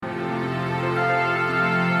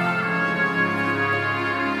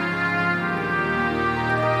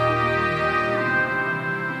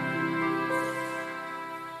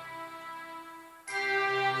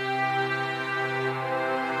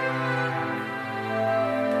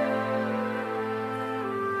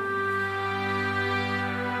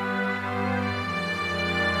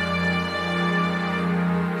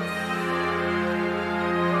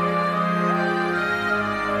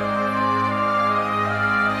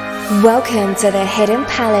Welcome to the Hidden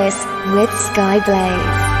Palace with Skyblaze.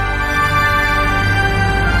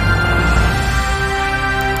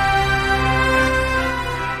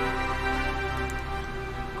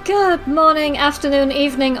 Good morning, afternoon,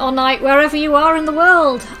 evening or night, wherever you are in the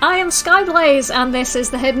world. I am Skyblaze and this is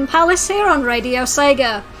the Hidden Palace here on Radio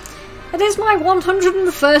SEGA. It is my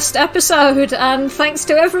 101st episode, and thanks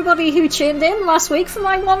to everybody who tuned in last week for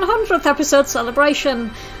my 100th episode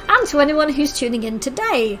celebration, and to anyone who's tuning in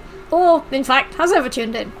today, or in fact has ever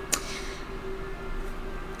tuned in.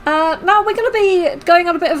 Now we're going to be going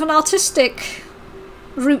on a bit of an artistic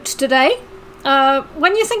route today.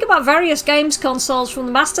 When you think about various games consoles from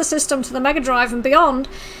the Master System to the Mega Drive and beyond,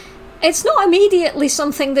 it's not immediately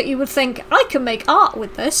something that you would think, I can make art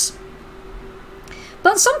with this.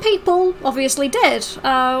 But some people obviously did,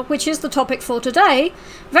 which is the topic for today.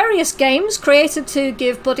 Various games created to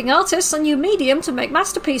give budding artists a new medium to make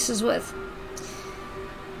masterpieces with.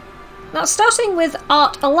 Now, starting with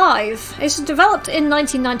Art Alive, it's developed in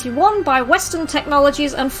 1991 by Western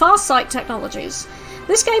Technologies and Farsight Technologies.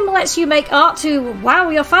 This game lets you make art to wow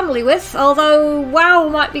your family with, although wow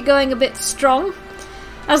might be going a bit strong,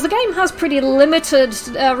 as the game has pretty limited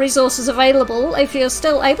resources available. If you're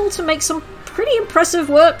still able to make some pretty impressive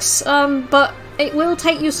works, but it will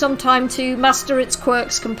take you some time to master its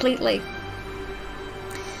quirks completely.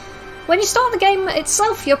 When you start the game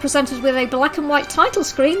itself, you're presented with a black and white title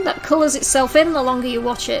screen that colours itself in the longer you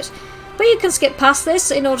watch it, but you can skip past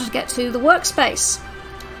this in order to get to the workspace.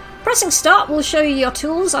 Pressing start will show you your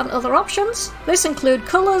tools and other options. This include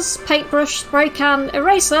colours, paintbrush, spray can,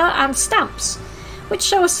 eraser and stamps, which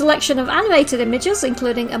show a selection of animated images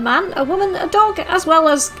including a man, a woman, a dog, as well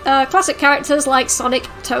as classic characters like Sonic,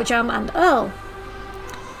 ToeJam and Earl.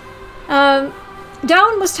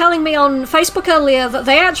 Down was telling me on Facebook earlier that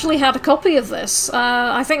they actually had a copy of this.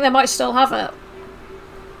 I think they might still have it.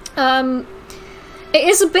 It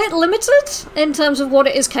is a bit limited in terms of what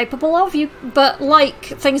it is capable of, but like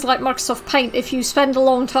things like Microsoft Paint, if you spend a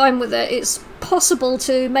long time with it, it's possible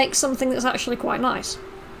to make something that's actually quite nice.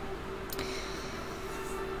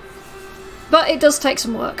 But it does take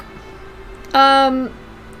some work.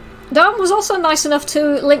 Dan was also nice enough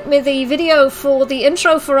to link me the video for the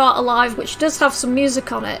intro for Art Alive, which does have some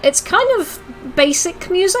music on it. It's kind of basic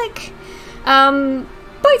music, but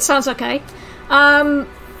it sounds okay. And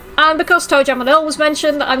because ToeJam and Earl was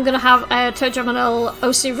mentioned, I'm going to have a ToeJam and Earl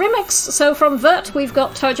OC remix. So from Vert, we've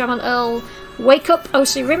got ToeJam and Earl Wake Up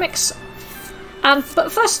OC remix.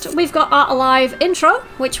 But first, we've got Art Alive intro,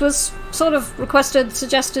 which was sort of requested,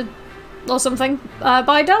 suggested, or something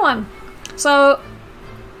by Dylan. So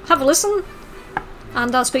have a listen,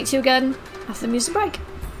 and I'll speak to you again after the music break.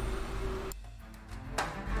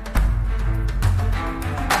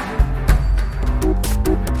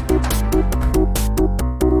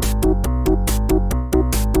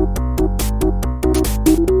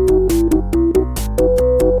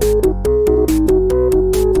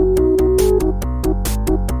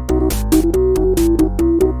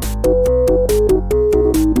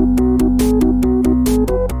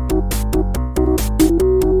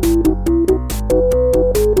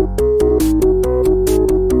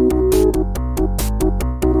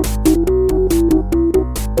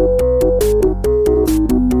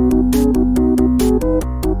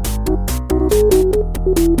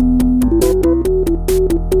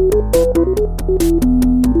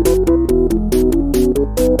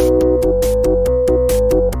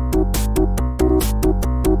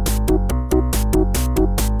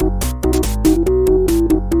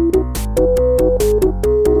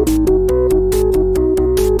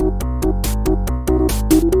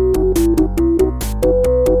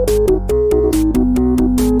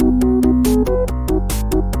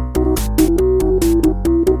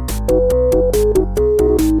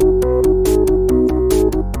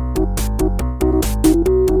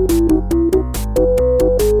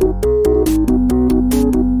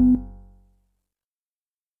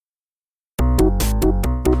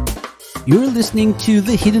 You're listening to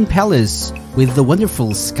The Hidden Palace with the wonderful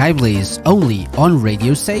Skyblaze, only on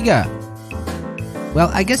Radio SEGA. Well,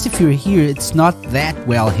 I guess if you're here, it's not that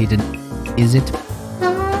well hidden, is it?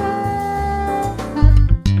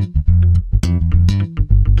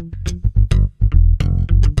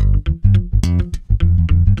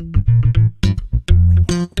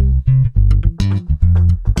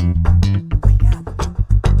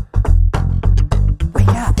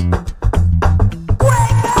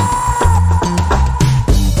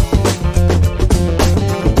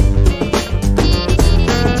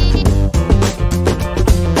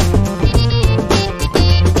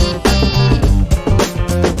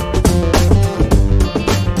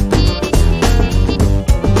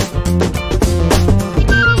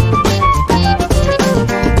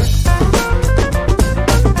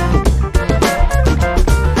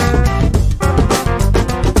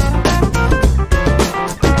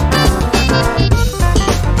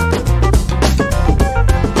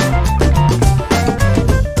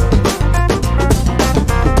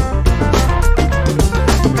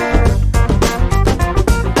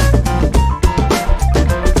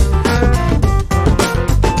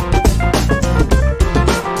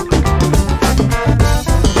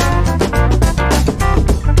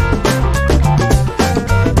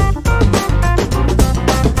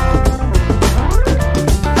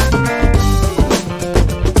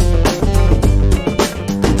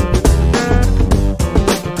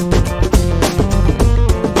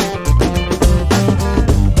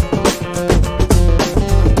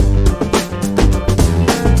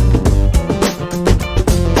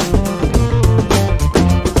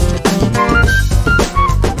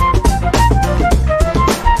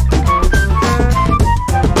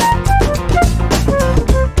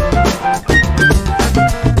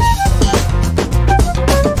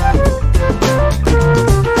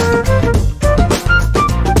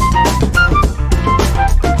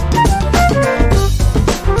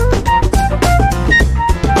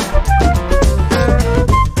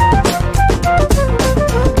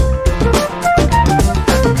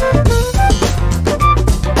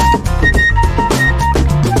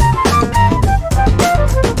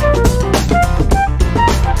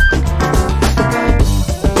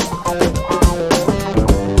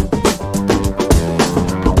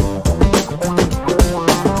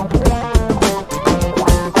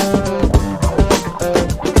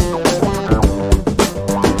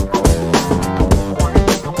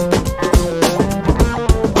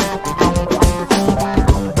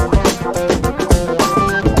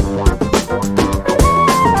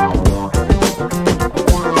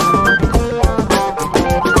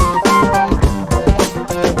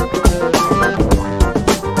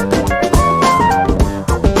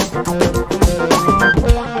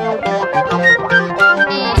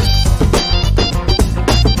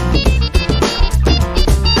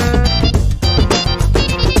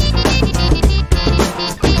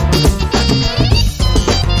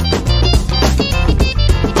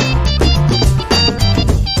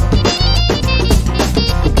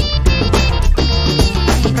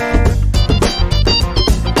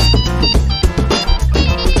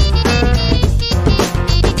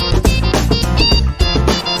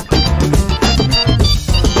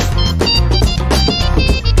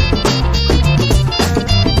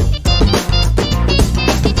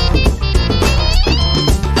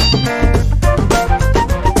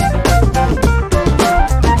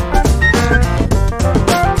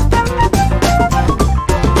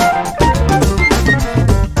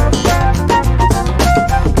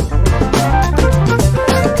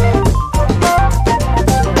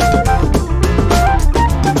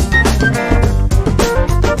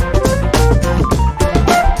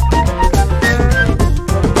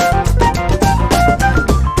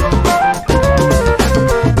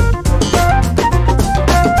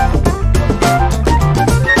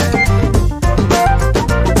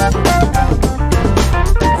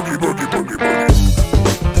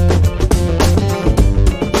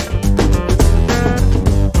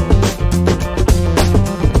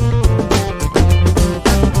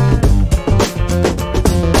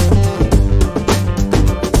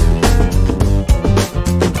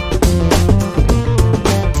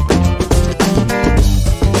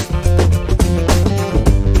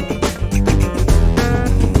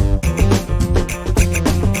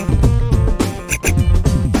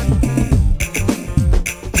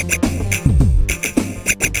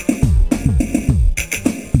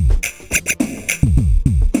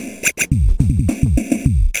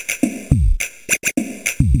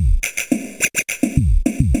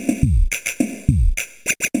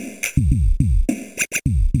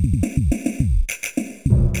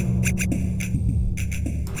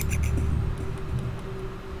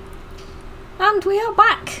 And we are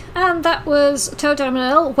back, and that was Toe Jam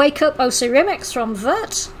and Earl Wake Up OC Remix from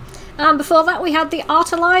Vert. And before that we had the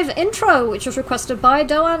Art Alive intro, which was requested by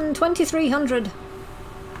Doan2300.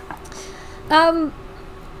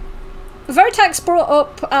 Veritex brought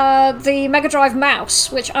up the Mega Drive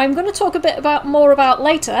mouse, which I'm going to talk a bit more about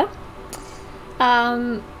later.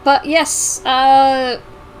 But yes,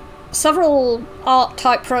 several art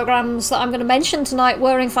type programs that I'm going to mention tonight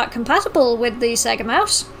were in fact compatible with the Sega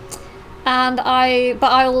mouse. And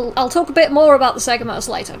I'll talk a bit more about the Sega mouse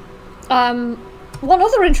later. One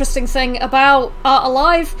other interesting thing about Art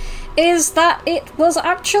Alive is that it was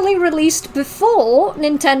actually released before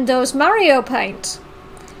Nintendo's Mario Paint.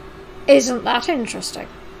 Isn't that interesting?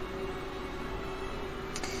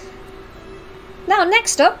 Now,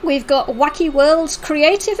 next up, we've got Wacky World's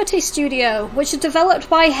Creativity Studio, which is developed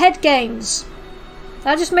by Head Games.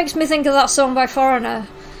 That just makes me think of that song by Foreigner.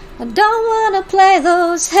 I don't wanna play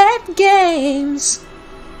those head games.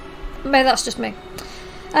 Maybe that's just me.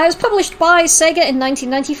 It was published by SEGA in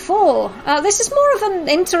 1994. This is more of an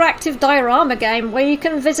interactive diorama game where you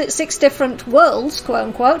can visit 6 different worlds, quote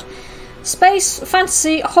unquote. Space,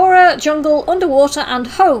 fantasy, horror, jungle, underwater, and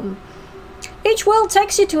home. Each world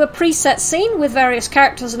takes you to a preset scene with various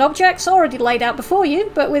characters and objects already laid out before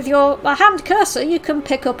you, but with your hand cursor you can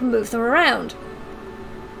pick up and move them around.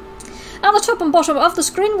 At the top and bottom of the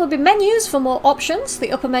screen will be menus for more options.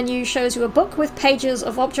 The upper menu shows you a book with pages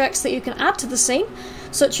of objects that you can add to the scene,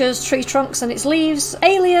 such as tree trunks and its leaves,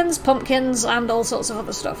 aliens, pumpkins, and all sorts of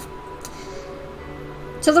other stuff.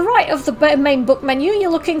 To the right of the main book menu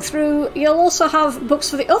you're looking through, you'll also have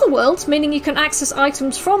books for the other worlds, meaning you can access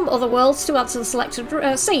items from other worlds to add to the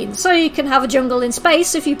selected scene. So you can have a jungle in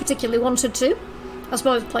space if you particularly wanted to. I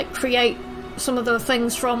suppose, like, create some of the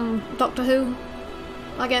things from Doctor Who,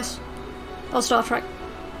 I guess. Or Star Trek.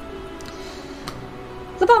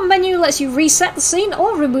 The bottom menu lets you reset the scene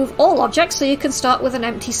or remove all objects so you can start with an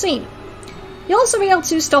empty scene. You'll also be able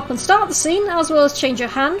to stop and start the scene, as well as change your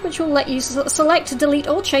hand, which will let you select, delete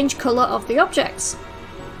or change colour of the objects.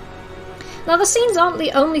 Now, the scenes aren't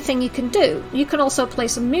the only thing you can do. You can also play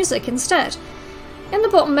some music instead. In the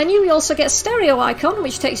bottom menu you also get a stereo icon,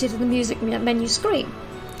 which takes you to the music menu screen.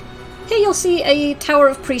 Here you'll see a tower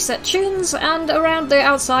of preset tunes, and around the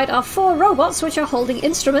outside are 4 robots which are holding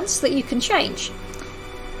instruments that you can change.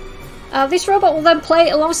 This robot will then play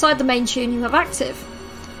alongside the main tune you have active.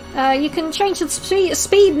 You can change the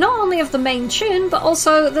speed not only of the main tune, but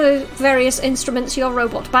also the various instruments your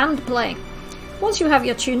robot band play. Once you have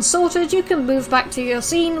your tune sorted, you can move back to your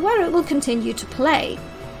scene where it will continue to play.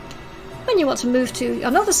 When you want to move to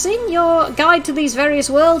another scene, your guide to these various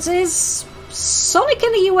worlds is Sonic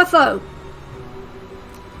in a UFO.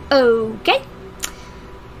 Okay.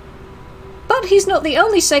 But he's not the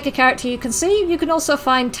only Sega character you can see. You can also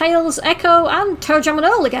find Tails, Echo, and Toe Jam and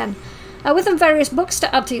Earl again, with them various books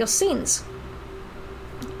to add to your scenes.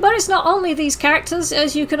 But it's not only these characters,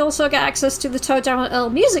 as you can also get access to the Toe Jam and Earl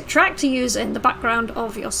music track to use in the background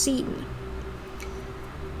of your scene.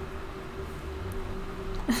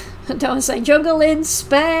 Don't say jungle in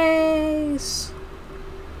space.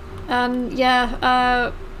 And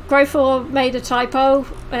yeah, Greyfor made a typo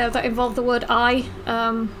that involved the word I,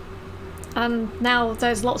 and now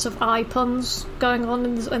there's lots of I puns going on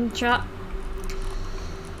in the chat.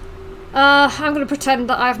 I'm going to pretend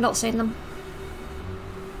that I have not seen them.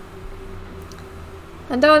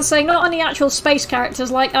 And Doan's saying not any actual space characters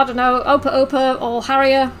like, I don't know, Opa Opa or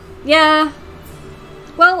Harrier. Yeah.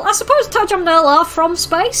 Well, I suppose Toe Jam and Earl are from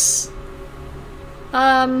space.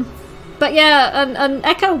 But yeah, and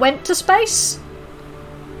Echo went to space.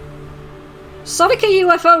 Sonic a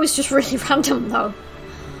UFO is just really random, though.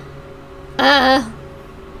 Oh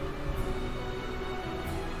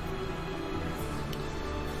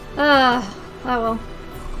well.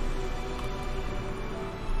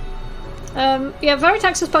 Yeah,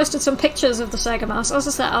 Veritex has posted some pictures of the Sega Mouse. As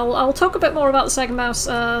I said, I'll talk a bit more about the Sega Mouse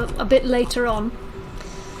a bit later on.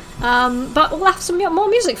 But we'll have some more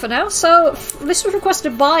music for now. So, this was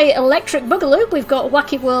requested by Electric Boogaloo. We've got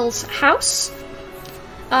Wacky World's House.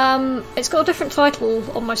 It's got a different title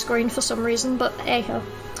on my screen for some reason, but hey-ho.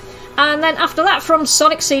 And then after that, from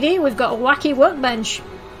Sonic CD, we've got Wacky Workbench.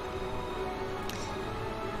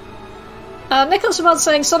 Nicholas was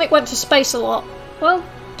saying Sonic went to space a lot. Well,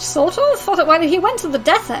 sort of. Thought it when he went to the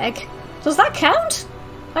Death Egg. Does that count?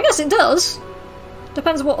 I guess it does.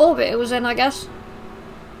 Depends what orbit it was in, I guess.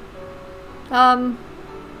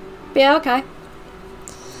 Yeah, okay.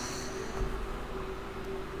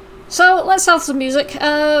 So, let's have some music.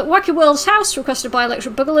 Wacky World's House, requested by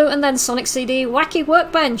Electric Boogaloo, and then Sonic CD, Wacky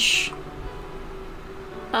Workbench.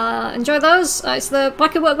 Enjoy those. It's the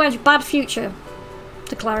Wacky Workbench Bad Future,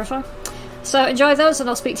 to clarify. So enjoy those, and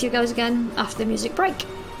I'll speak to you guys again after the music break.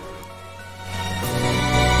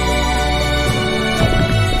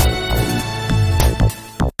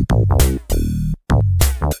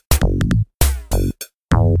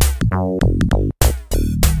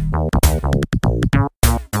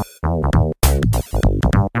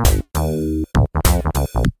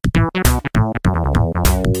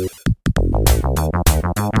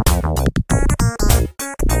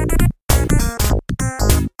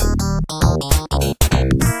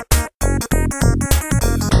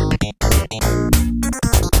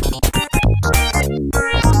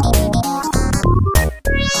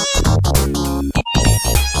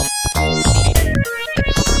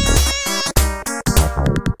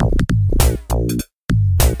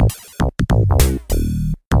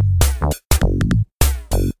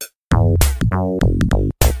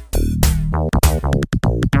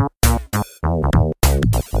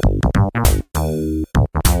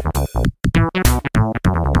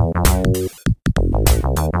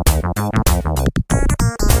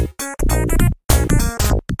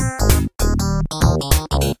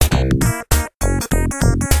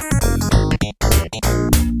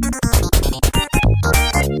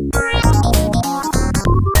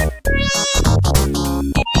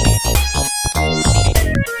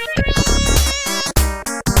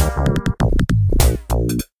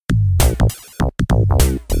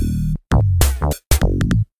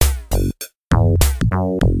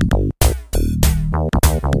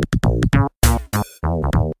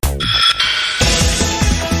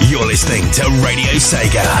 To Radio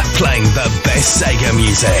Sega, playing the best Sega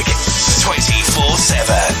music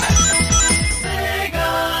 24/7.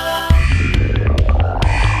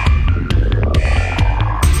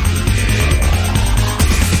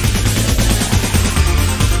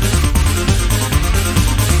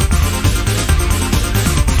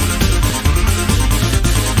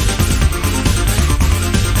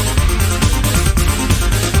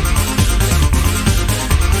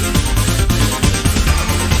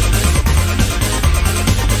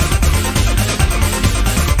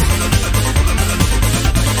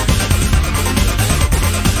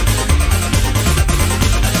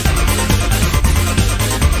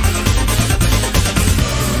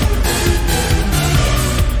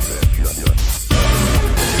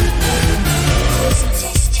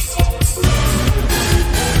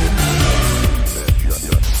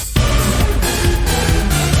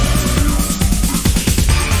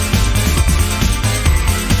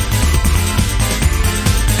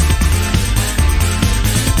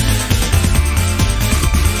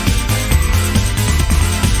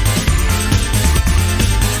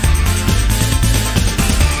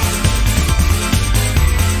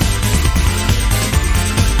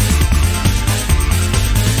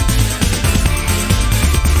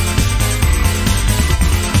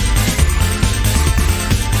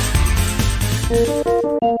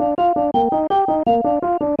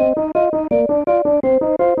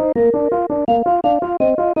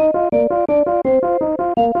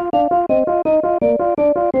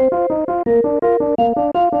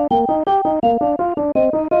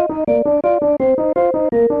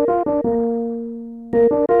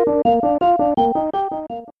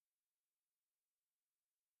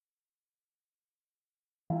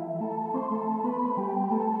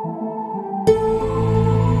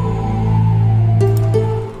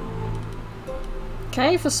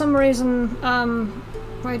 Okay, for some reason,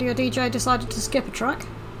 Radio DJ decided to skip a track.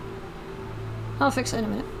 I'll fix it in a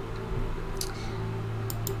minute.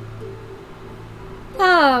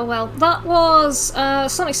 Ah, well, that was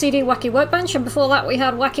Sonic CD Wacky Workbench, and before that we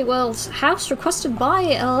had Wacky World's House, requested by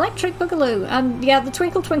Electric Boogaloo. And yeah, the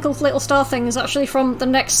Twinkle Twinkle Little Star thing is actually from the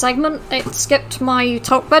next segment. It skipped my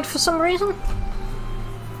talk bed for some reason.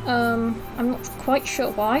 I'm not quite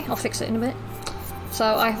sure why. I'll fix it in a bit. So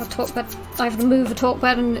I have a talk bed. I have to move a talk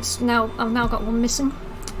bed, and I've now got one missing.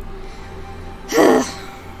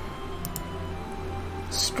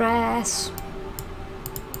 Stress.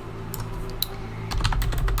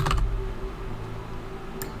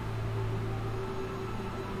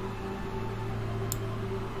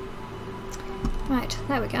 Right,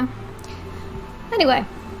 there we go. Anyway,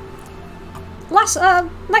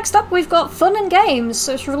 next up we've got Fun and Games.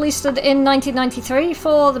 So it's released in 1993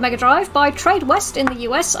 for the Mega Drive by Trade West in the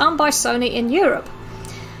US and by Sony in Europe.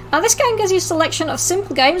 This game gives you a selection of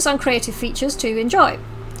simple games and creative features to enjoy.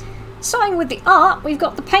 Starting with the art, we've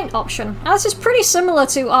got the paint option. Now, this is pretty similar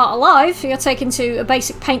to Art Alive. You're taken to a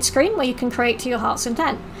basic paint screen where you can create to your heart's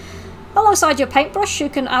intent. Alongside your paintbrush, you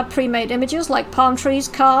can add pre-made images like palm trees,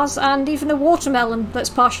 cars, and even a watermelon that's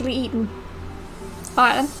partially eaten.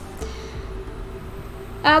 Alright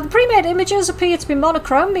then. The pre-made images appear to be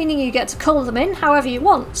monochrome, meaning you get to colour them in however you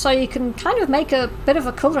want, so you can kind of make a bit of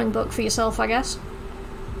a colouring book for yourself, I guess.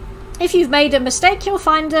 If you've made a mistake, you'll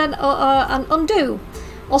find an undo,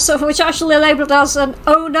 also which actually labelled as an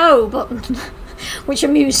oh no button, which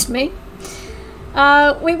amused me.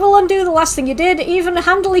 We will undo the last thing you did, even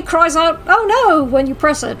handily cries out oh no when you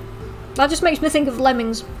press it. That just makes me think of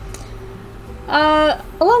Lemmings.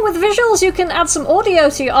 Along with the visuals, you can add some audio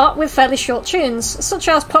to your art with fairly short tunes, such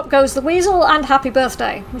as Pop Goes the Weasel and Happy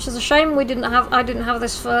Birthday, which is a shame I didn't have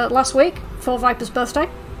this for last week, for Viper's birthday.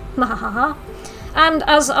 And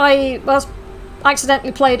as I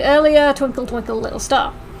accidentally played earlier, Twinkle Twinkle Little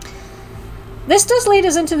Star. This does lead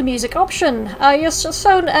us into the music option. You're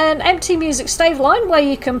shown an empty music stave line where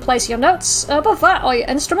you can place your notes. Above that are your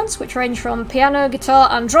instruments, which range from piano, guitar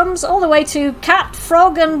and drums, all the way to cat,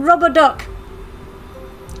 frog and rubber duck.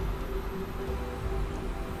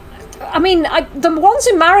 I mean, the ones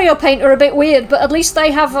in Mario Paint are a bit weird, but at least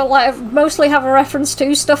they have mostly have a reference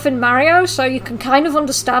to stuff in Mario, so you can kind of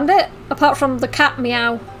understand it, apart from the cat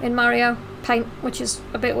meow in Mario Paint, which is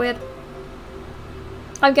a bit weird.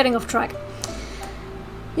 I'm getting off track.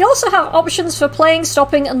 You also have options for playing,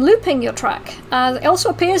 stopping and looping your track. It also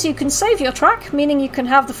appears you can save your track, meaning you can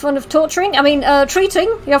have the fun of treating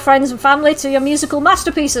your friends and family to your musical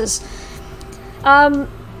masterpieces.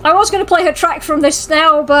 I was going to play her track from this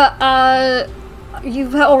now, but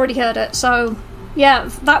you've already heard it, so yeah,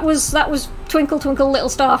 that was Twinkle Twinkle Little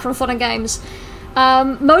Star from Fun and Games.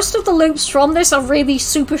 Most of the loops from this are really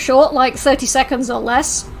super short, like 30 seconds or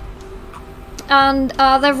less, and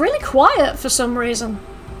they're really quiet for some reason.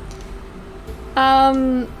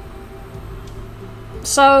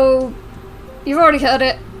 So you've already heard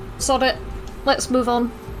it, sod it, let's move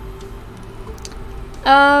on.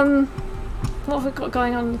 What have we got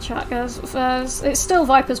going on in the chat, guys? It's still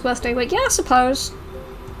Viper's birthday week. Yeah, I suppose.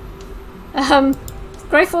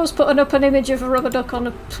 Greyfall's putting up an image of a rubber duck on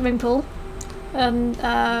a swimming pool. And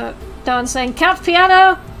Darren saying, cat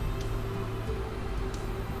piano!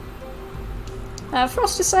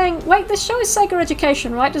 Frost is saying, wait, this show is Sega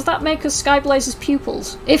Education, right? Does that make us Skyblaze's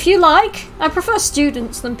pupils? If you like. I prefer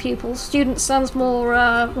students than pupils. Students sounds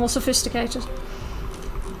more sophisticated.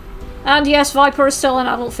 And yes, Viper is still an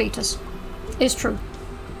adult fetus. Is true.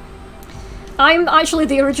 I'm actually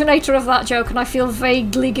the originator of that joke and I feel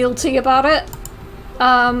vaguely guilty about it.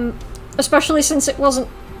 Especially since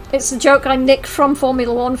it's a joke I nicked from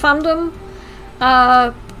Formula 1 fandom.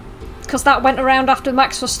 Because that went around after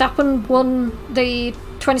Max Verstappen won the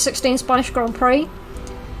 2016 Spanish Grand Prix.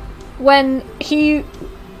 When I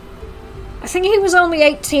think he was only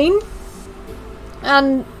 18.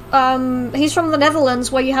 And he's from the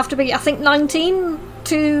Netherlands where you have to be, I think, 19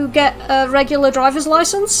 to get a regular driver's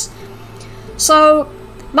license. So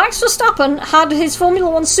Max Verstappen had his Formula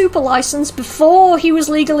 1 Super license before he was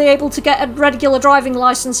legally able to get a regular driving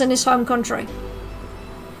license in his home country.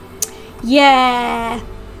 Yeah.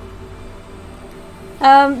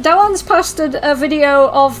 Doan's posted a video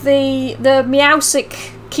of the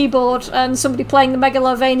Meowsic keyboard and somebody playing the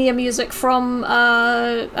Megalovania music from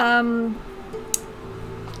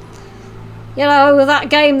you know, that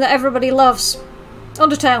game that everybody loves.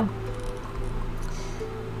 Undertale.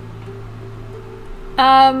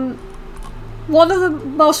 One of the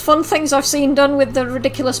most fun things I've seen done with the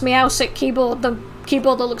ridiculous Meowsic keyboard, the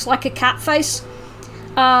keyboard that looks like a cat face,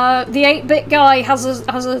 the 8-bit guy has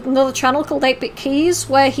another channel called 8-bit Keys,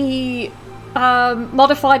 where he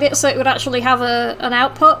modified it so it would actually have an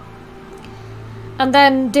output, and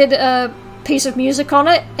then did a piece of music on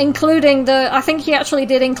it, including I think he actually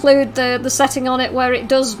did include the setting on it where it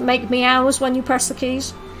does make meows when you press the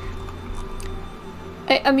keys.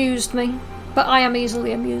 It amused me, but I am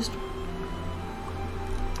easily amused.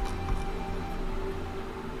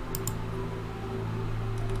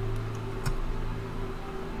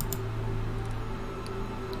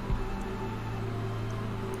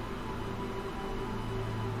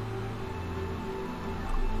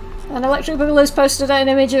 And Electric Boogaloo's posted an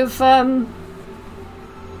image of, I'm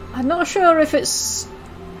not sure if it's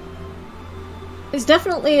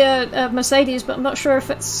definitely a Mercedes, but I'm not sure if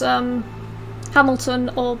it's Hamilton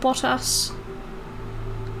or Bottas.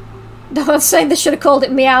 No one's saying they should have called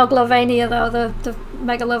it Meowglovania though, the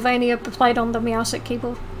Megalovania played on the Meowsic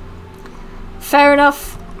keyboard. Fair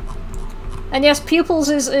enough. And yes, pupils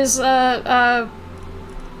is an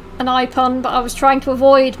eye pun, but I was trying to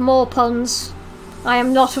avoid more puns. I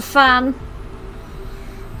am not a fan.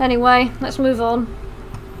 Anyway, let's move on.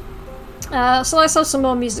 So let's have some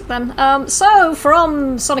more music then. So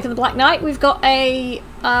from Sonic and the Black Knight, we've got a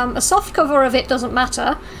soft cover of It Doesn't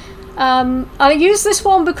Matter, I use this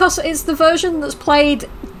one because it's the version that's played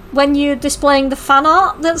when you're displaying the fan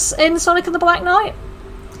art that's in Sonic and the Black Knight.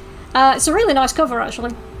 It's a really nice cover,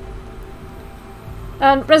 actually.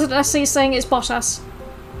 And Resident SC is saying it's Bottas.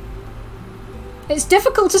 It's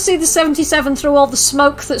difficult to see the 77 through all the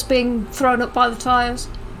smoke that's being thrown up by the tyres.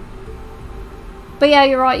 But yeah,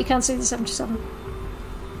 you're right, you can see the 77.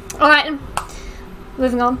 Alright,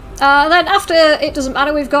 moving on. Then after It Doesn't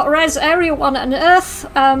Matter, we've got Res, Area 1 and Earth,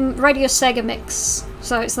 Radio Sega Mix.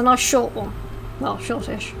 So it's the nice short one. Well,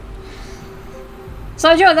 shortish.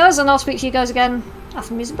 So enjoy those, and I'll speak to you guys again after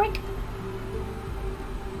the music break.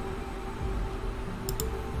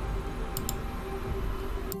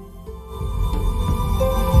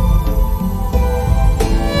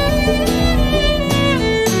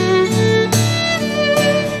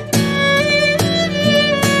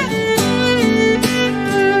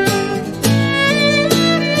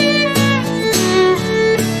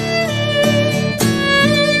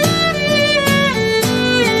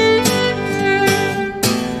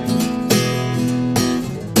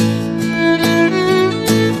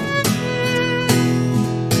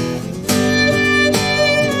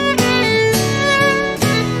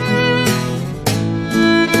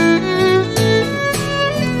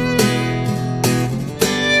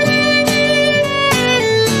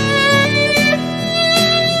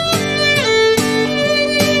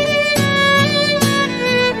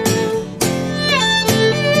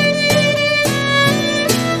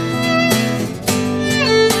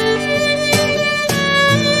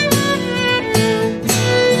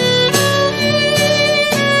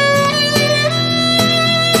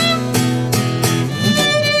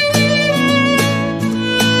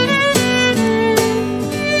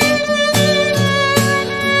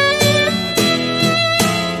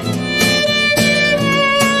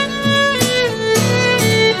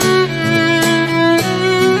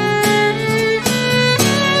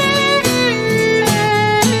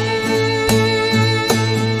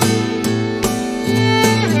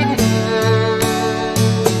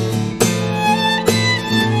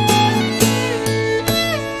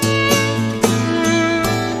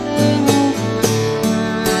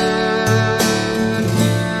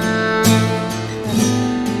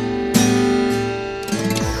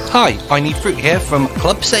 Hi, I Need Fruit here from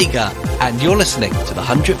Club Sega, and you're listening to the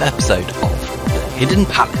 100th episode of The Hidden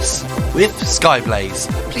Palace with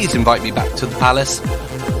Skyblaze. Please invite me back to the palace.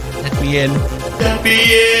 Let me in. Let me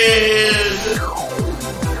in!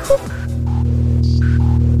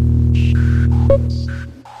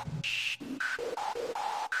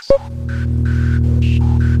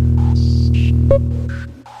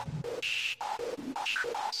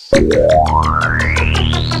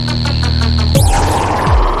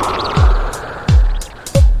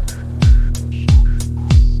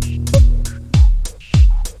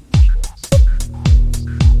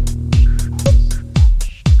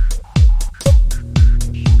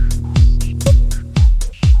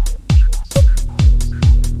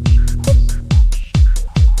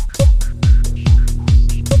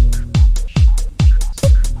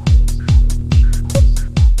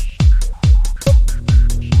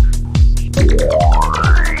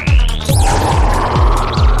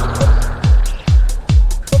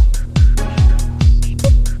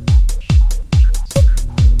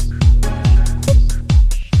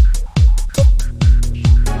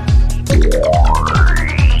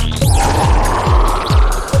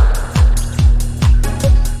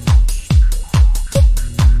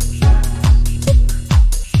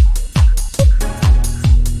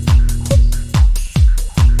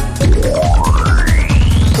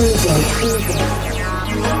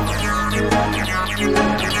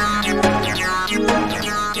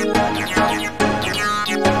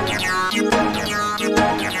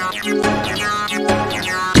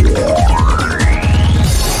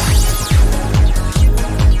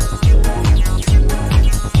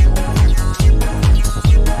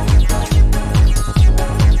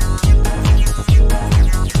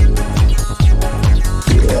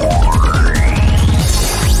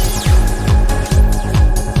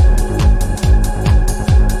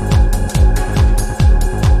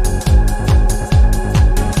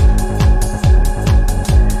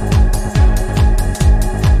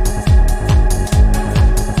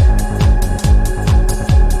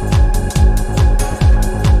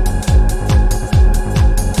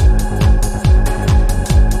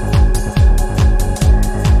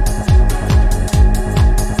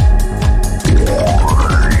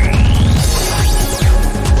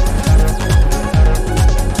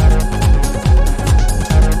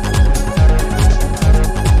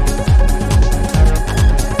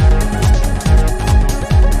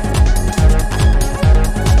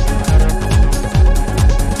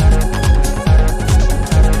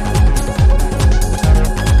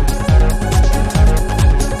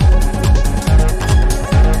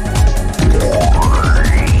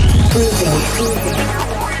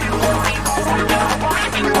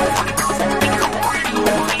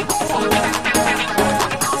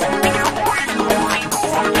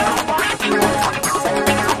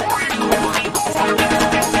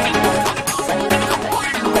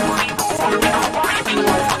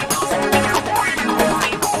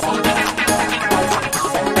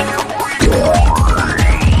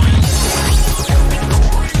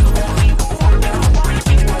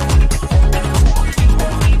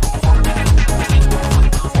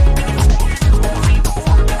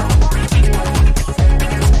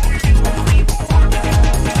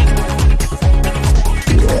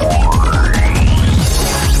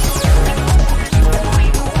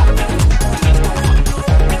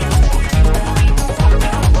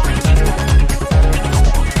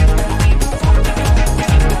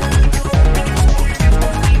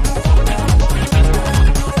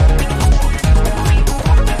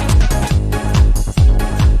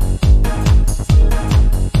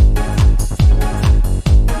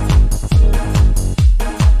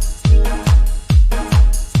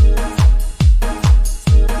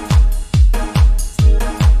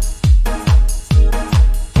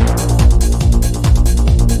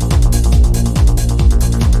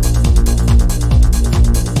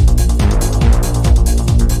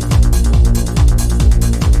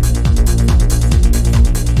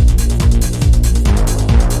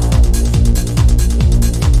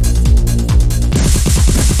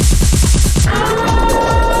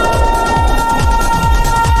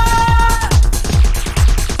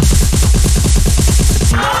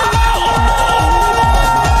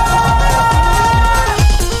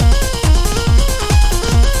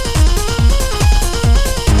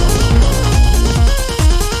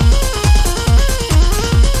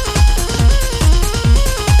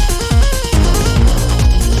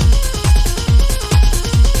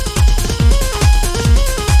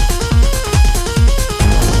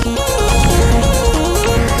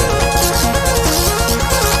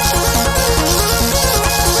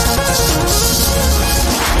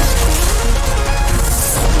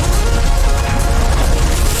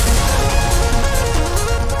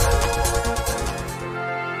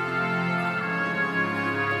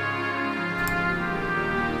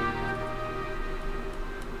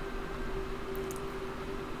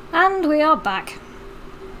 And we are back.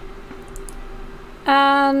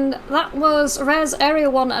 And that was Rare's Area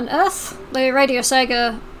 1 and Earth, the Radio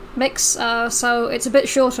Sega mix, so it's a bit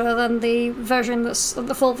shorter than the version that's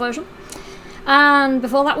the full version. And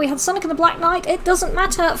before that we had Sonic and the Black Knight, It Doesn't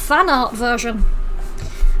Matter fan art version.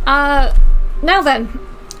 Now then,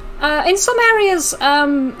 in some areas,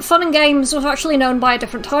 Fun and Games was actually known by a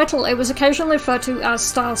different title. It was occasionally referred to as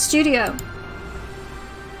Style Studio.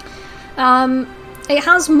 It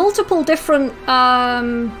has multiple different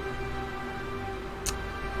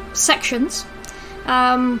sections.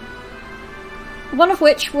 One of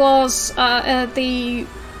which was the...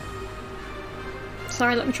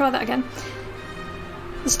 Sorry, let me try that again.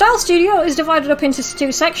 The Style Studio is divided up into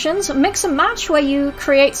two sections. Mix and Match, where you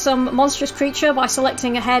create some monstrous creature by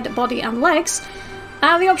selecting a head, body and legs.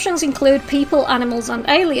 The options include people, animals and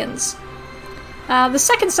aliens. The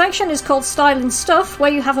second section is called Style and Stuff,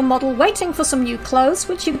 where you have a model waiting for some new clothes,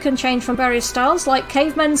 which you can change from various styles like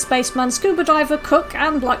caveman, spaceman, scuba diver, cook,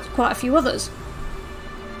 and like quite a few others.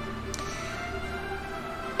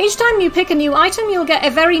 Each time you pick a new item, you'll get a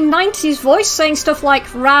very 90s voice saying stuff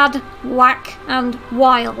like rad, whack, and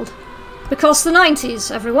wild. Because the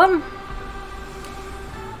 90s, everyone.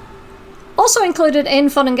 Also included in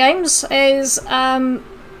Fun and Games is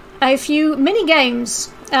a few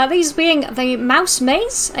mini-games. These being the Mouse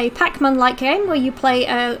Maze, a Pac-Man-like game where you play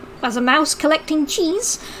as a mouse collecting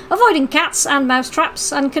cheese, avoiding cats and mouse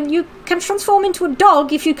traps, and you can transform into a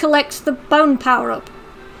dog if you collect the bone power-up.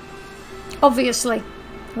 Obviously.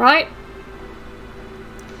 Right?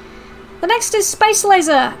 The next is Space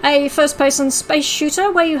Laser, a first-person space shooter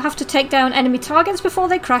where you have to take down enemy targets before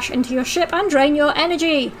they crash into your ship and drain your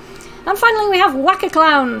energy. And finally we have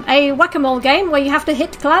Whack-A-Clown, a whack-a-mole game where you have to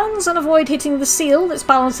hit clowns and avoid hitting the seal that's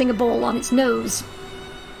balancing a ball on its nose.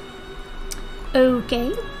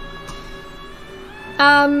 Okay.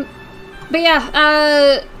 But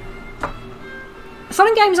yeah, Fun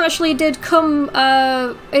and Games actually did come,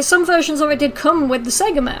 in some versions of it did come with the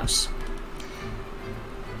Sega Mouse.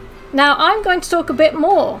 Now, I'm going to talk a bit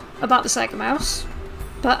more about the Sega Mouse,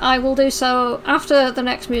 but I will do so after the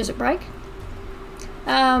next music break.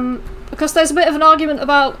 Because there's a bit of an argument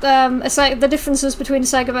about the differences between a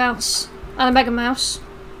Sega Mouse and a Mega Mouse.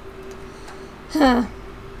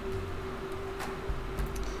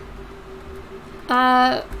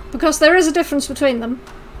 Because there is a difference between them.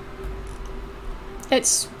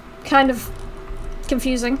 It's kind of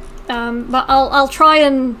confusing, but I'll try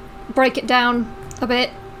and break it down a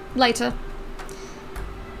bit later.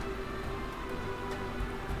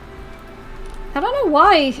 I don't know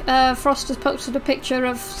why Frost has posted a picture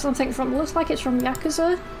of something from, looks like it's from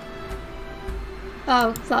Yakuza.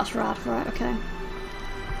 Oh, that's right, okay.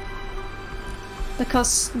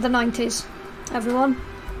 Because the 90s, everyone.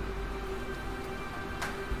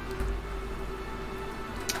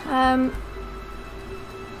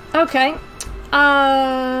 Okay,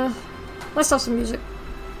 let's have some music.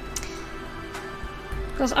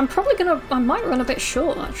 Because I'm probably I might run a bit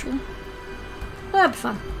short actually. That'd be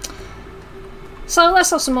fun. So let's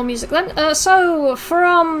have some more music then. So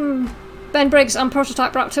from Ben Briggs and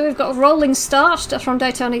Prototype Raptor we've got Rolling Start from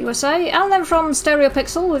Daytona USA, and then from Stereo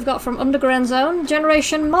Pixel we've got from Underground Zone,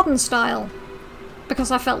 Generation Modern Style.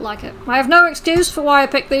 Because I felt like it. I have no excuse for why I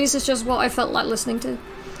picked these, it's just what I felt like listening to.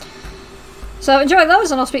 So enjoy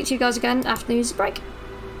those, and I'll speak to you guys again after the music break.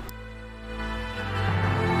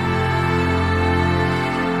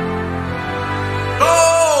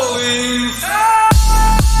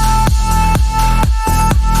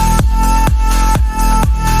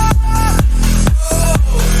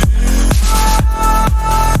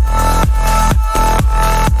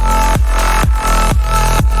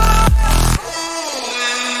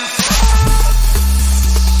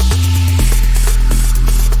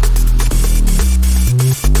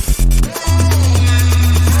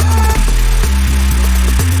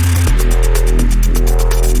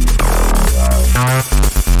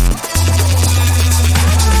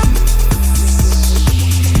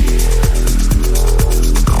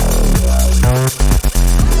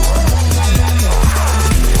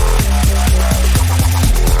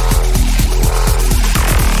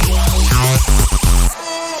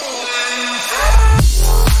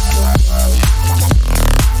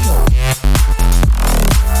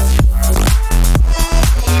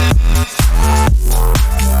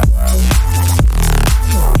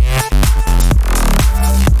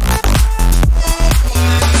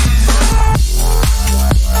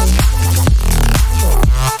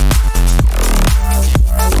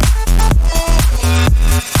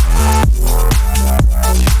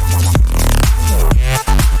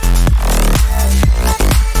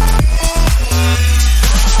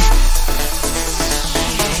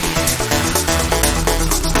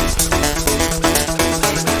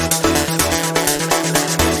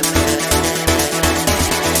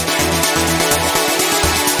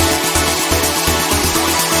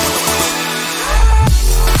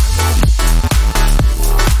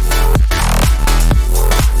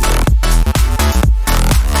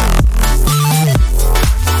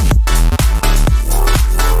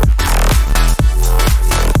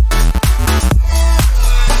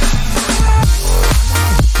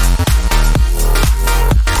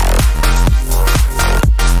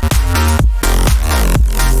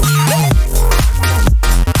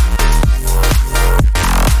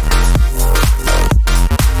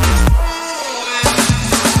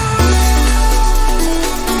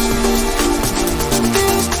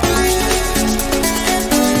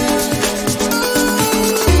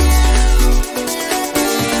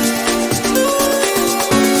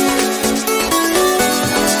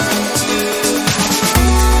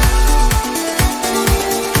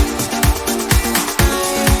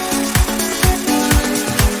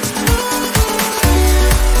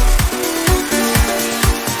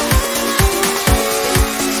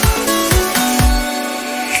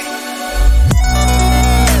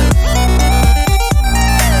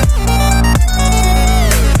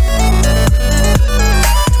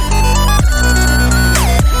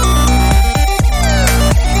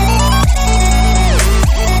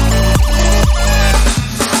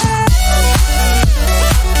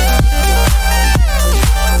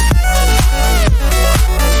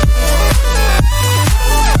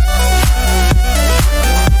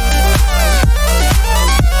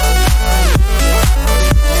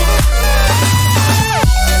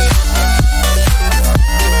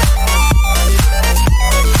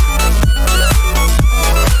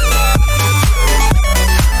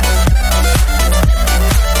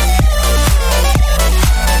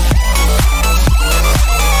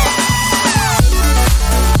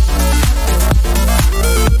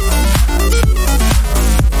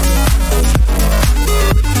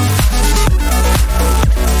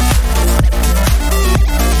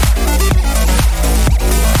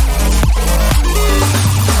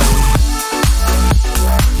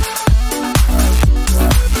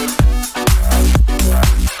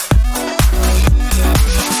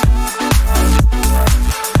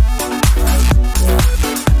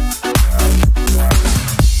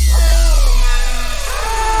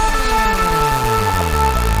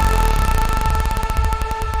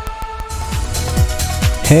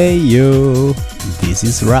 Hey you! This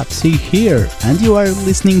is Rapsy here, and you are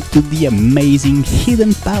listening to the amazing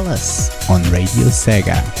Hidden Palace on Radio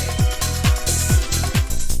Sega.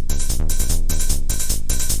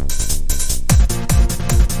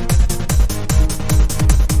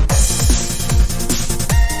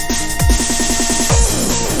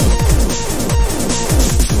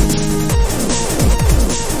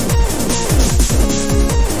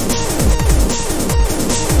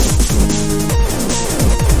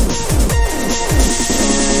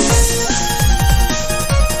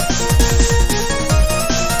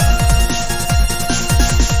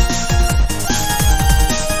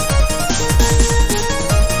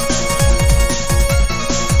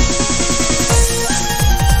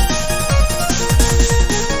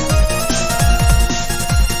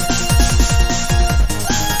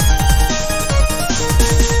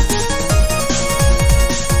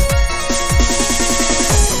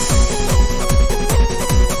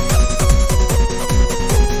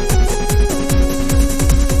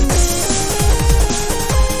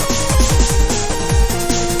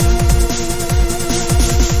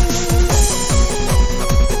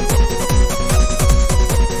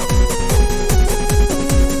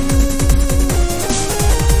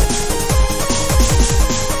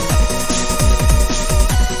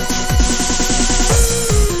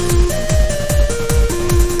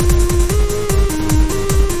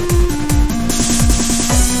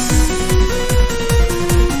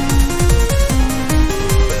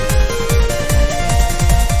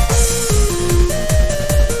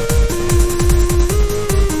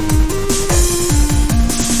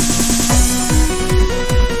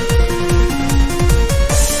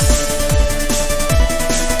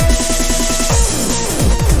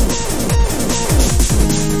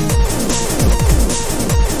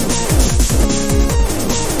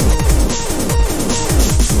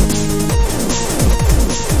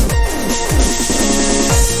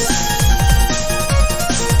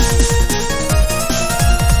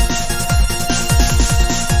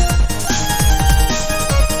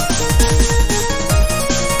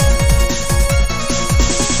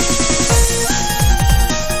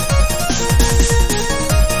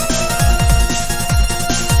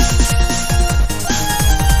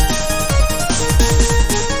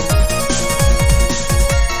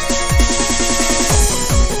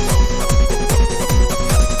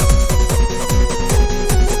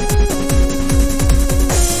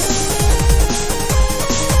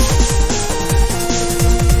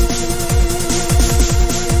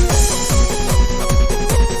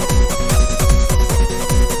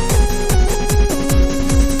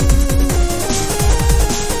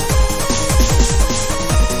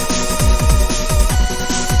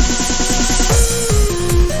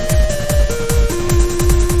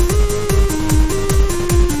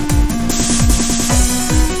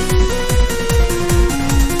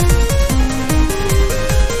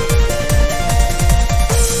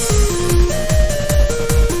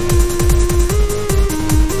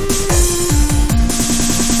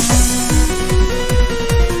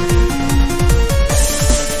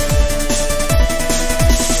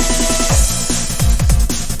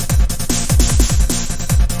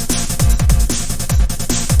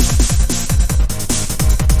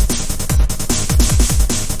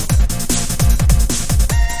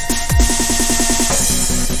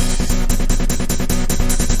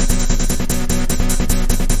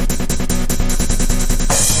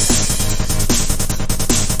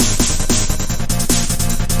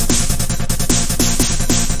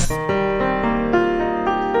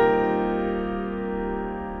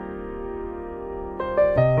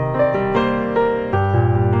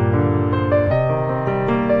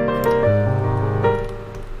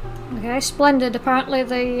 Splendid. Apparently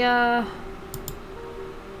the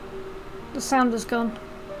sound is gone.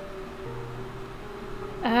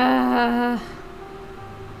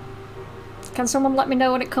 Can someone let me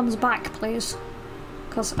know when it comes back, please?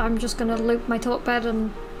 Because I'm just gonna loop my talkbed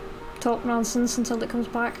and talk nonsense until it comes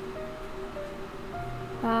back.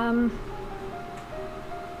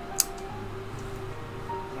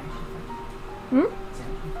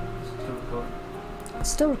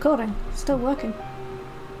 Still recording. Still working.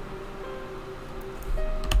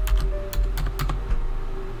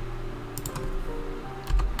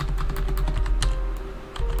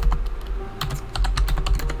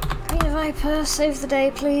 Viper, save the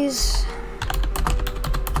day, please.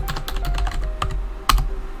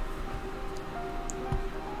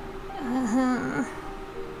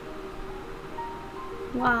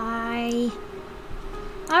 Why?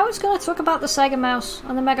 I was going to talk about the Sega Mouse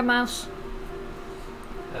and the Mega Mouse.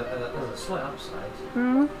 There's a slight upside.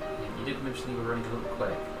 Hmm? You did mention you were running a little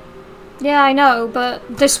quick. Yeah, I know,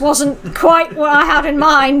 but this wasn't quite what I had in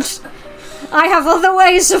mind. I have other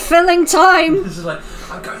ways of filling time. This is like,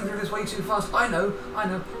 I'm going through this way too fast. I know.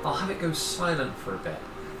 I'll have it go silent for a bit.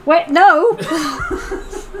 Wait, no.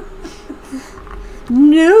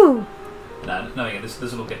 No. No, yeah, this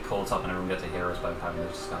will get caught up and everyone get to hear us both having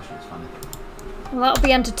this discussion. It's funny. Well, that'll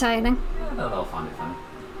be entertaining. Yeah, they'll find it funny.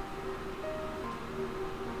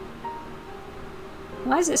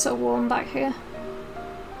 Why is it so warm back here?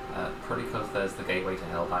 Probably because there's the gateway to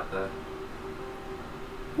hell back there.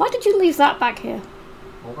 Why did you leave that back here?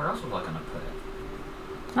 Well, where else was I going to put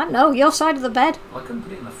it? I don't know, your side of the bed. Well, I couldn't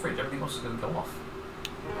put it in the fridge. Everything else was going to go off.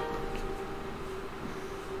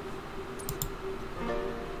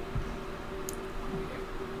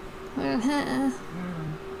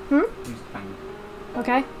 Music playing.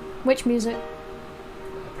 Okay. Which music?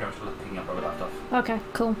 Pretty much picking up where we left off. Okay,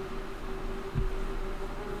 cool.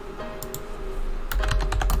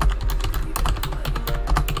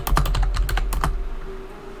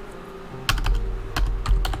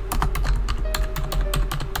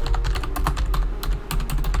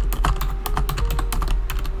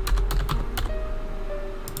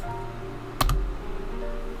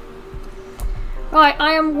 Right,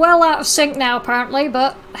 I am well out of sync now apparently,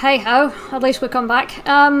 but hey-ho, at least we've come back.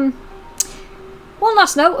 One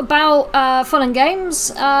last note about fun and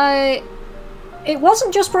games. It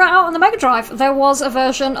wasn't just brought out on the Mega Drive, there was a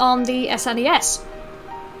version on the SNES.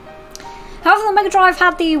 However, the Mega Drive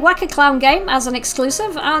had the Whack-A-Clown game as an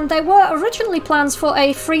exclusive, and there were originally plans for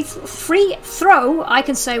a free throw, I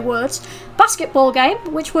can say words, basketball game,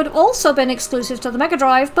 which would have also been exclusive to the Mega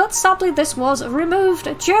Drive, but sadly this was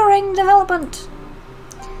removed during development.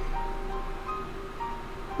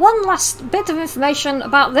 One last bit of information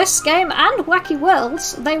about this game and Wacky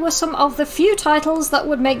Worlds. They were some of the few titles that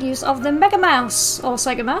would make use of the Mega Mouse, or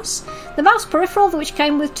Sega Mouse, the mouse peripheral which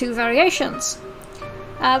came with two variations.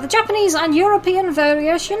 The Japanese and European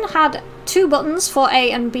variation had two buttons for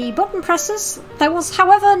A and B button presses. There was,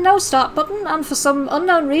 however, no start button, and for some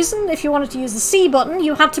unknown reason, if you wanted to use the C button,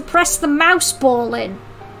 you had to press the mouse ball in.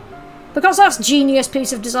 Because that's a genius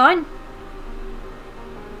piece of design.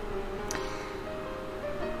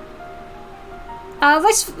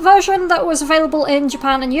 This version that was available in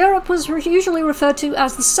Japan and Europe was usually referred to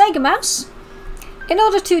as the Sega Mouse, in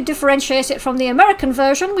order to differentiate it from the American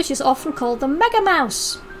version, which is often called the Mega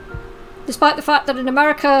Mouse, despite the fact that in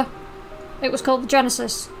America it was called the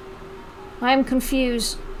Genesis. I am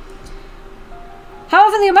confused.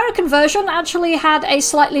 However, the American version actually had a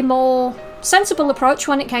slightly more sensible approach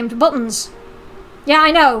when it came to buttons. Yeah,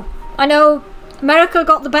 I know, America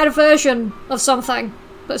got the better version of something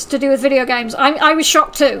that's to do with video games. I was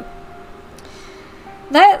shocked too.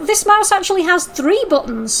 This mouse actually has three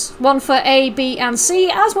buttons, one for A, B and C,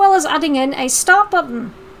 as well as adding in a start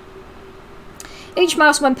button. Each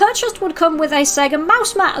mouse when purchased would come with a Sega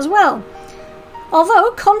mouse mat as well.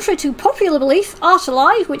 Although, contrary to popular belief, Art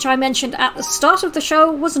Alive, which I mentioned at the start of the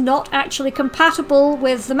show, was not actually compatible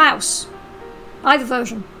with the mouse. Either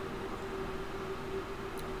version.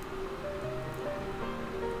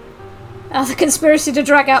 The conspiracy to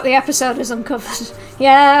drag out the episode is uncovered.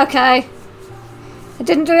 Yeah, okay. I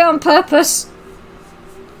didn't do it on purpose.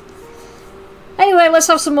 Anyway, let's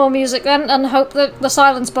have some more music then, and hope that the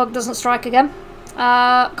silence bug doesn't strike again.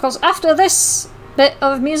 Because after this bit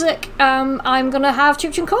of music, I'm going to have Choo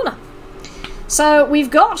Choo Corner. So we've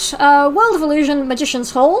got World of Illusion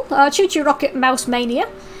Magician's Hall, Choo Choo Rocket Mouse Mania,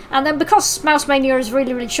 and then because Mouse Mania is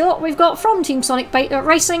really, really short, we've got from Team Sonic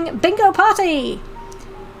Racing Bingo Party.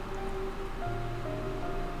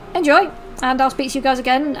 Enjoy, and I'll speak to you guys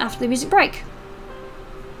again after the music break.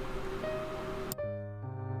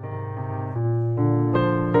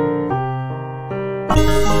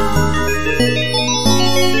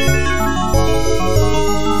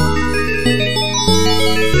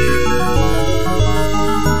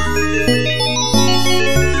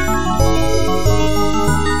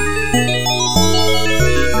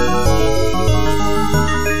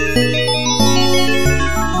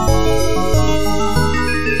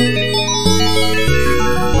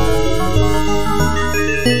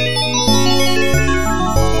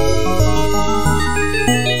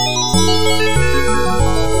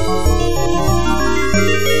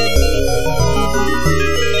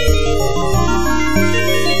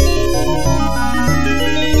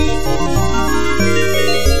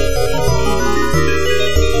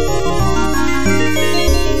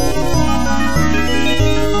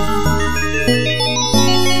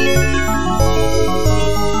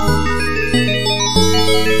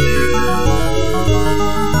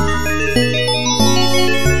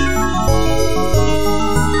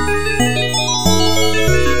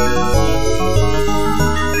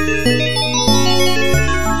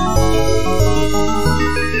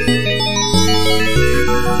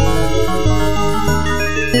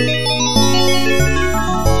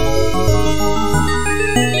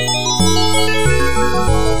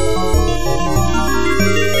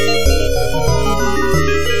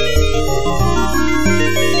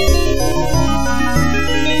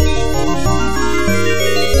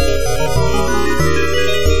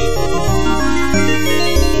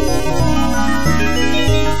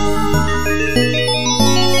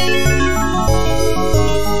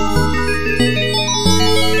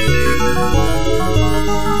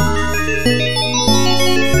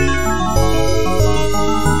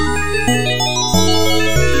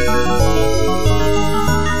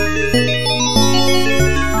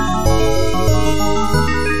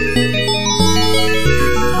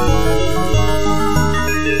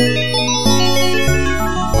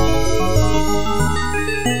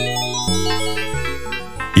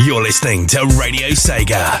 You're listening to Radio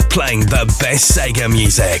Sega, playing the best Sega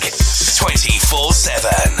music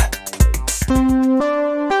 24/7.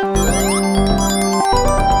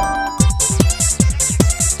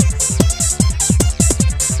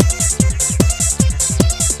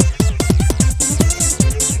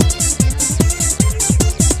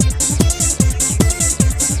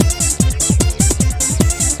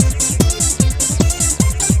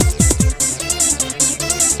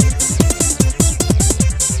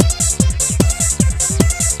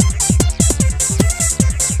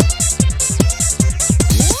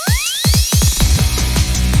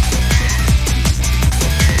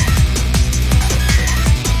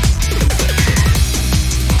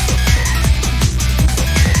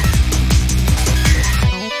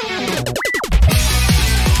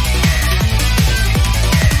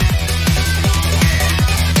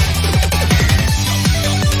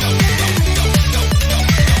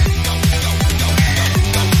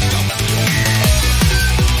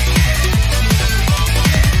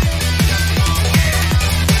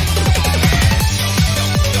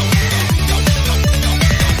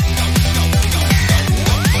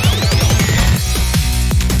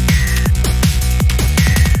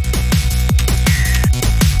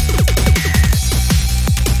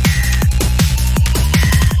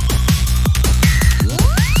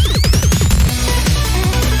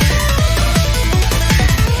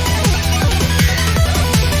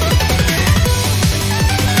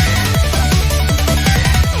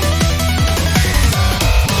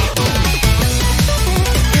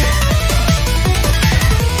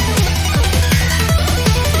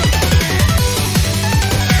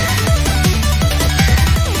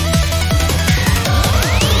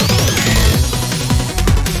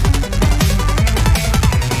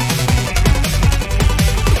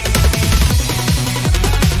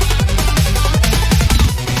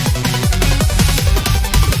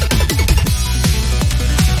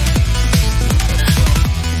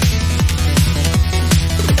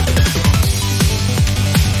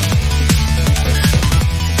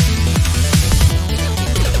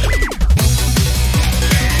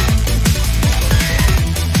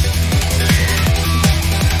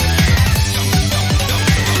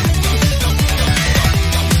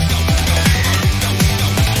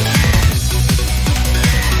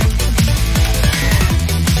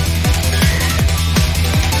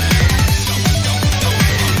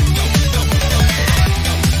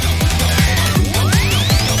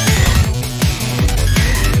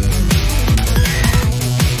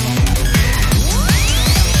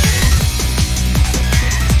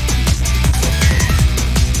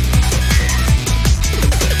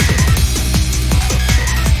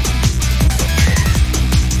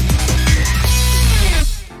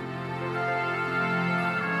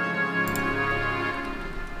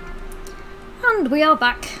 We are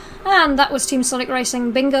back, and that was Team Sonic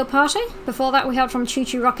Racing Bingo Party. Before that we had from Choo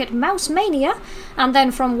Choo Rocket Mouse Mania, and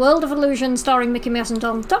then from World of Illusion starring Mickey Mouse and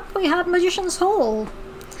Donald Duck we had Magician's Hall.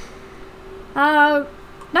 Now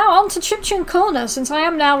on to Chiptune Corner, since I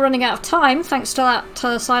am now running out of time thanks to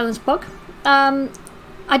that silence bug.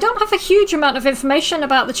 I don't have a huge amount of information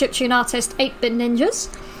about the chiptune artist 8-Bit Ninjas.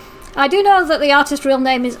 I do know that the artist's real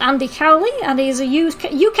name is Andy Cowley, and he is a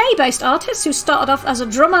UK-based artist who started off as a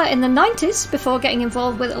drummer in the 90s before getting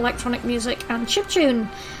involved with electronic music and chiptune,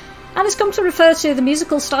 and has come to refer to the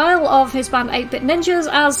musical style of his band 8-Bit Ninjas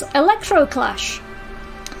as electroclash.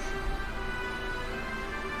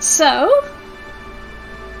 So,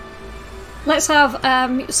 let's have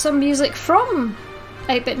some music from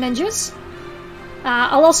 8-Bit Ninjas.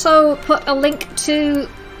 I'll also put a link to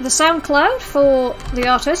the SoundCloud for the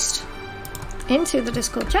artist into the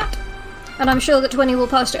Discord chat, and I'm sure that Twinny will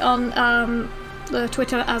post it on the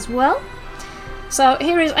Twitter as well. So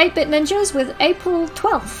here is 8-Bit Ninjas with April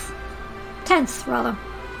 12th. 10th, rather.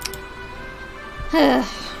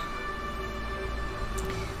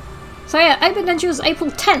 So yeah, 8-Bit Ninjas April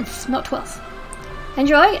 10th, not 12th.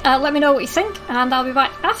 Enjoy, let me know what you think, and I'll be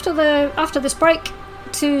back after this break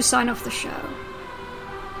to sign off the show.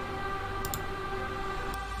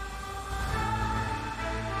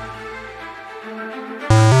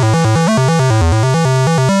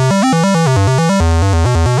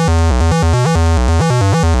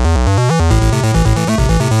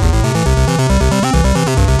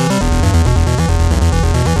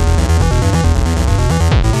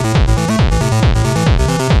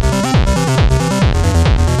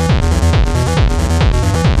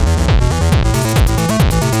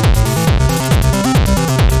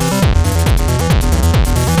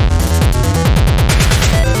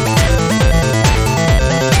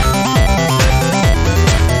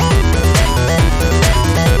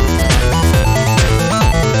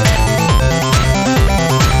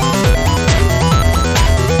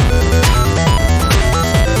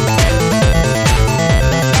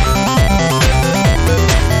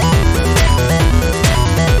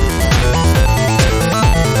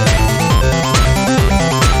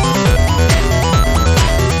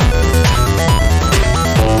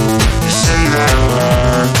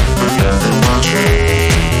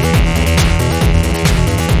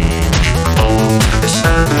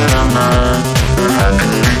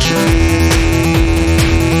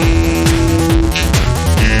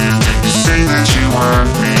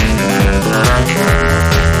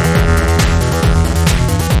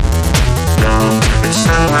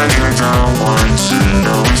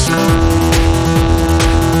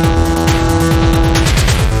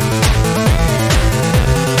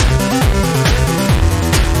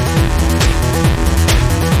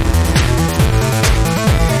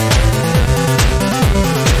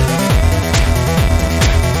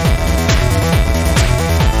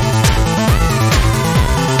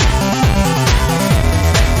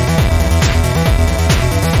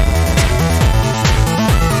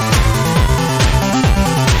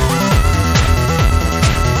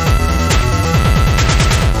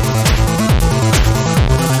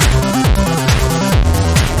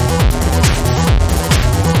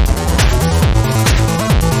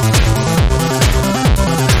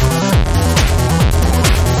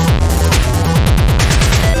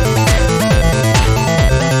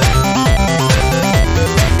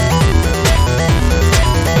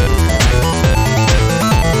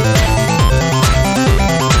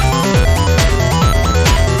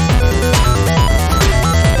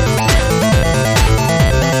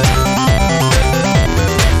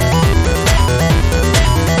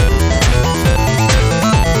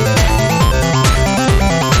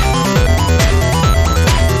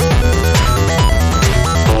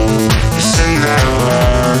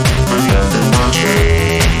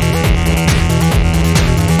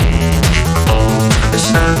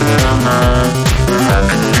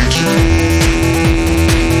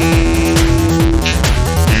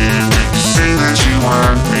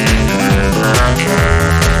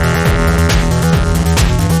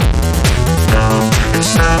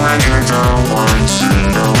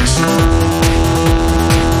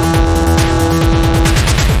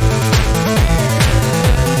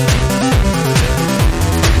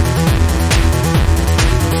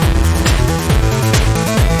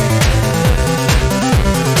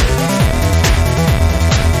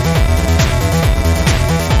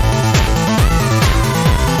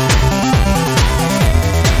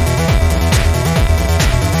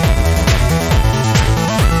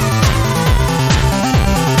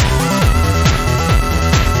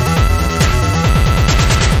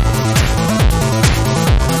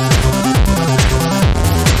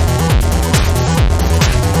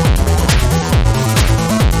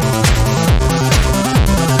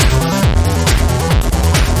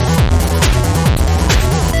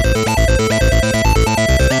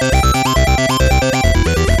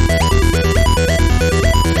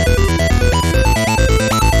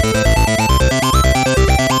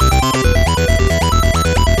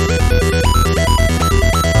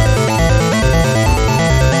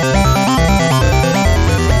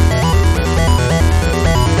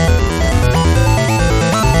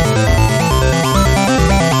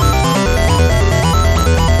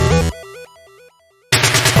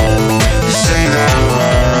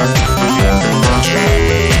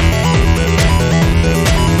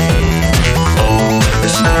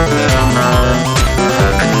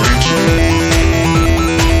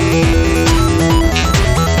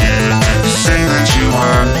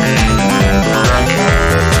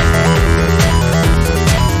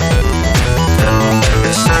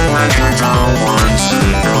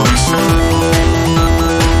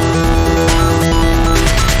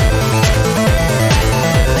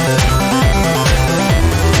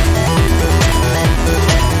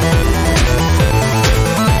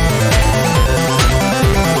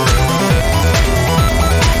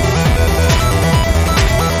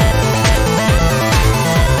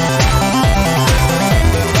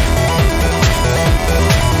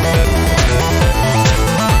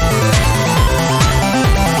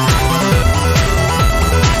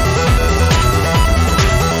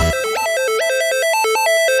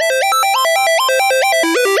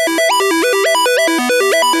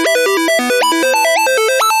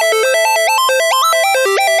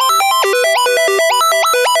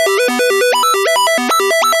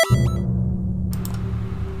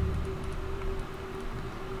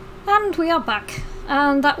 we are back.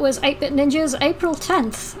 And that was 8-Bit Ninja's April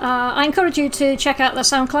 10th. I encourage you to check out their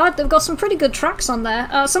SoundCloud. They've got some pretty good tracks on there.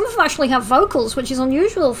 Some of them actually have vocals, which is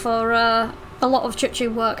unusual for a lot of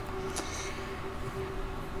chiptune work.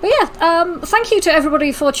 But yeah, thank you to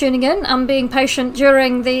everybody for tuning in and being patient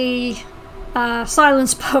during the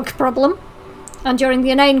silence bug problem and during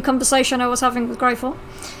the inane conversation I was having with Greyfall.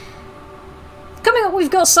 Coming up, we've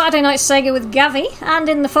got Saturday Night Sega with Gavi, and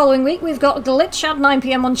in the following week we've got Glitch at 9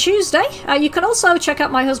 PM on Tuesday. You can also check out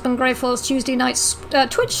my husband Greyfall's Tuesday night's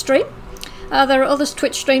Twitch stream. There are other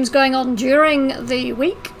Twitch streams going on during the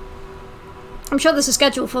week. I'm sure there's a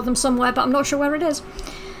schedule for them somewhere, but I'm not sure where it is.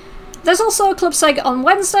 There's also Club Sega on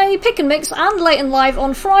Wednesday, Pick and Mix and Late and Live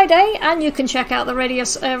on Friday, and you can check out the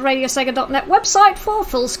radiosega.net website for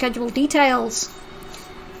full schedule details.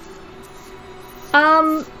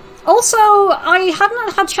 Also, I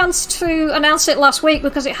hadn't had a chance to announce it last week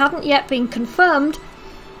because it hadn't yet been confirmed,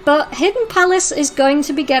 but Hidden Palace is going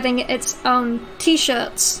to be getting its own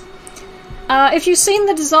t-shirts. If you've seen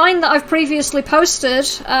the design that I've previously posted,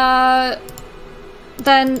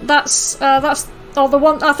 then that's or the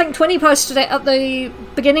one, I think Twinny posted it at the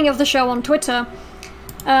beginning of the show on Twitter.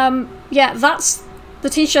 Yeah, that's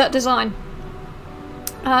the t-shirt design.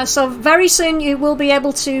 So very soon you will be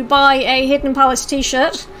able to buy a Hidden Palace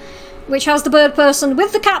t-shirt, which has the bird person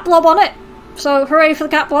with the cat blob on it. So hooray for the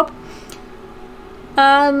cat blob.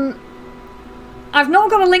 I've not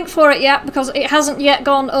got a link for it yet because it hasn't yet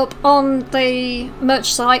gone up on the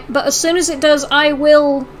merch site, but as soon as it does I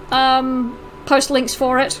will post links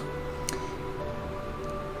for it.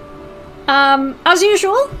 As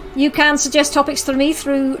usual, you can suggest topics to me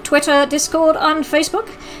through Twitter, Discord and Facebook.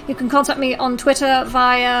 You can contact me on Twitter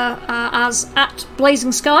via as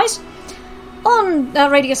 @BlazingSkies. On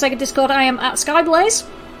Radio Sega Discord I am @Skyblaze.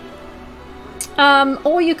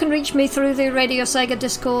 Or you can reach me through the Radio Sega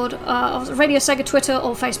Discord, Radio Sega Twitter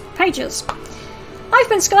or Facebook pages. I've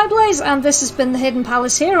been Skyblaze and this has been the Hidden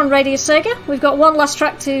Palace here on Radio Sega. We've got one last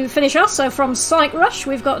track to finish off, so from Sonic Rush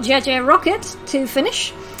we've got JJ Rocket to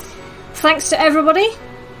finish. Thanks to everybody,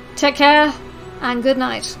 take care, and good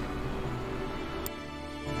night.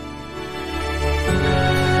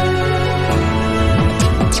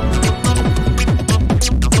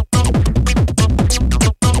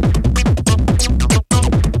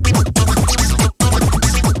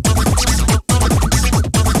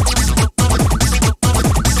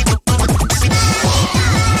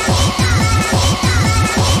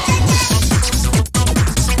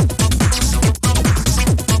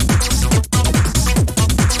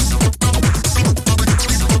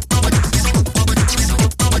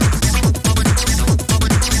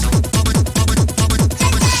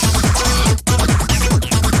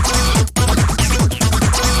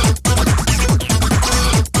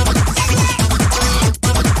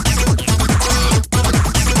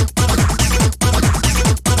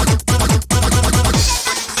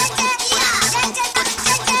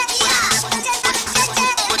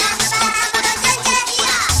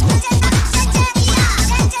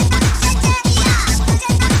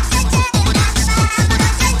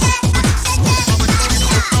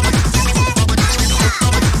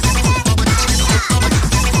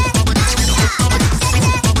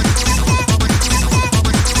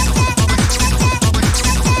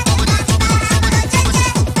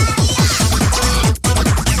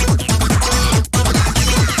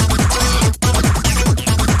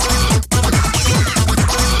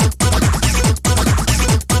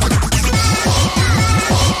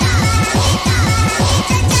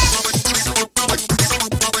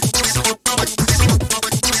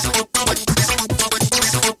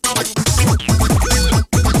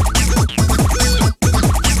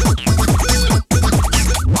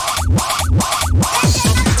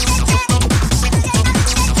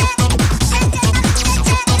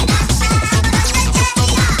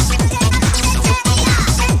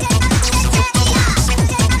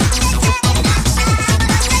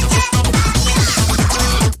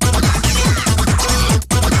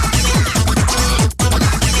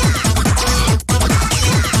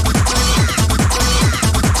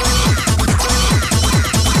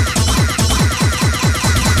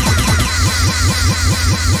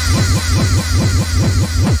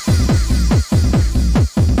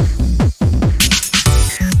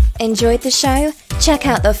 Enjoyed the show? Check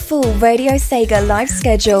out the full Radio Sega live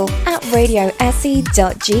schedule at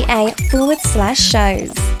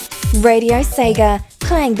radiose.ga/shows. Radio Sega,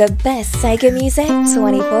 playing the best Sega music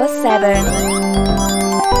 24/7.